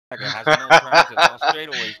It has no turns, it's all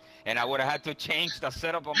straightaways. And I would have had to change the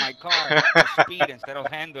setup of my car to speed instead of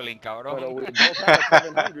handling, But cabrón. we both have a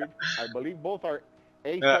 700. I believe both are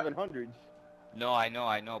Yeah. A700s. No, I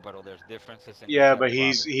know, but there's differences in the Yeah, setup but of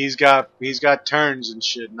it. he's got turns and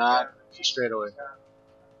shit, not for straightaway.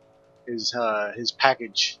 His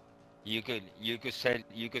package. You could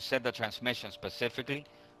set the transmission specifically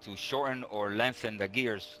to shorten or lengthen the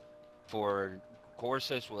gears for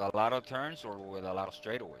courses with a lot of turns or with a lot of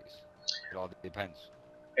straightaways. It all depends.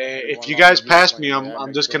 They If want you longer guys gears pass when me, you I'm have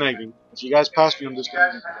extra. disconnecting. If you guys pass me, I'm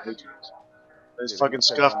disconnecting. This Yeah, they fucking must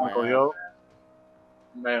have scuff got me my ass. cogió.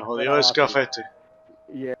 Me But jodió I el lost scuff you. este.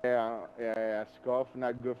 Yeah. Scuf,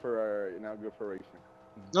 not good for racing.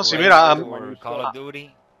 No, see, Great mira, My new for Call stuff. of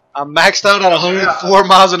Duty. I'm maxed out at 104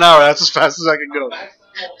 miles an hour. That's as fast as I can go.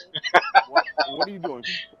 What are you doing?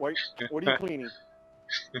 What are you cleaning?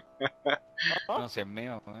 Huh? No sé, el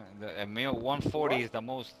mío 140 What? is the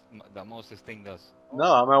most this thing does. No,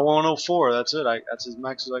 I'm at 104. That's it. That's as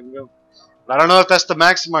max as I can go. But I don't know if that's the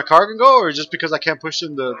max my car can go, or just because I can't push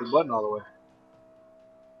in the button all the way.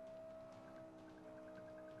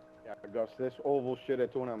 Yeah, Gus, this oval shit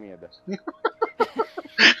es una mierda.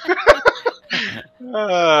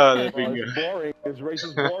 There we Well, go. it's boring. This race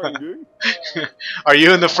is boring, dude. Are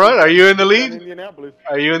you in the front? Are you in the In lead? Indianapolis.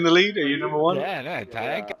 Are you in the lead? Are you number one? Yeah, no, está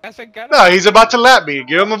Yeah. casi No, carajo. he's about to lap me.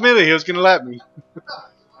 Give him a minute. He was gonna lap me.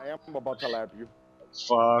 I am about to lap you.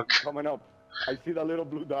 Fuck. Coming up. I see that little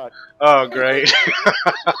blue dot. Oh, great.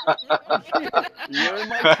 You're in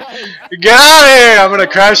my sight. Get out of here! I'm gonna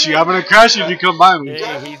crash you. I'm gonna crash you if you come by me.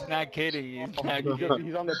 Hey, he's not kidding. He's not kidding.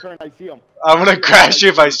 He's on the turn. I see him. I'm gonna crash you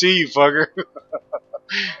if I see you, fucker.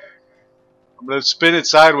 I'm gonna spin it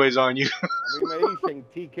sideways on you. I mean, anything.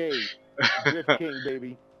 TK. Drift King,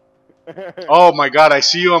 baby. Oh my god, I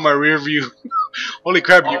see you on my rear view. Holy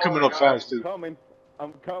crap, you're coming up fast, too.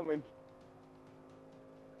 I'm coming.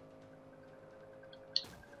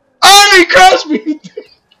 Oh, he crashed me!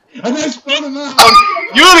 And I spun him out.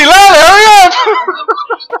 Yuli, lad, hurry up!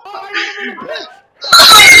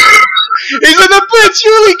 He's in the pits,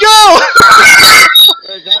 Yuli, go!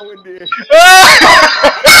 I got one there.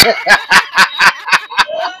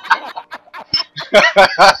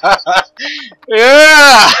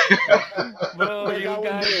 Yeah! Bro, you That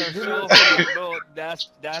guys was are good. so funny, bro. That's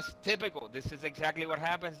typical. This is exactly what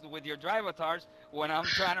happens with your drive avatars when I'm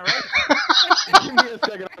trying to race. Give me a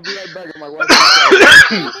second. I'll be right back. My wife.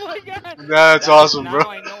 Oh my god. That's awesome, now bro.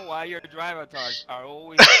 I know why your drive avatars are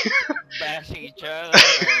always bashing each other.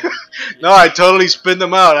 And, No, I totally spin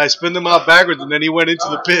them out. I spin them out backwards, and then he went into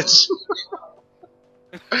the pits.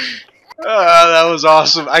 That was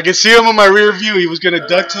awesome. I could see him on my rear view. He was going to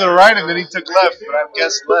duck to the right, and then he took left, but I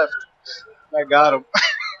guessed left. I got him.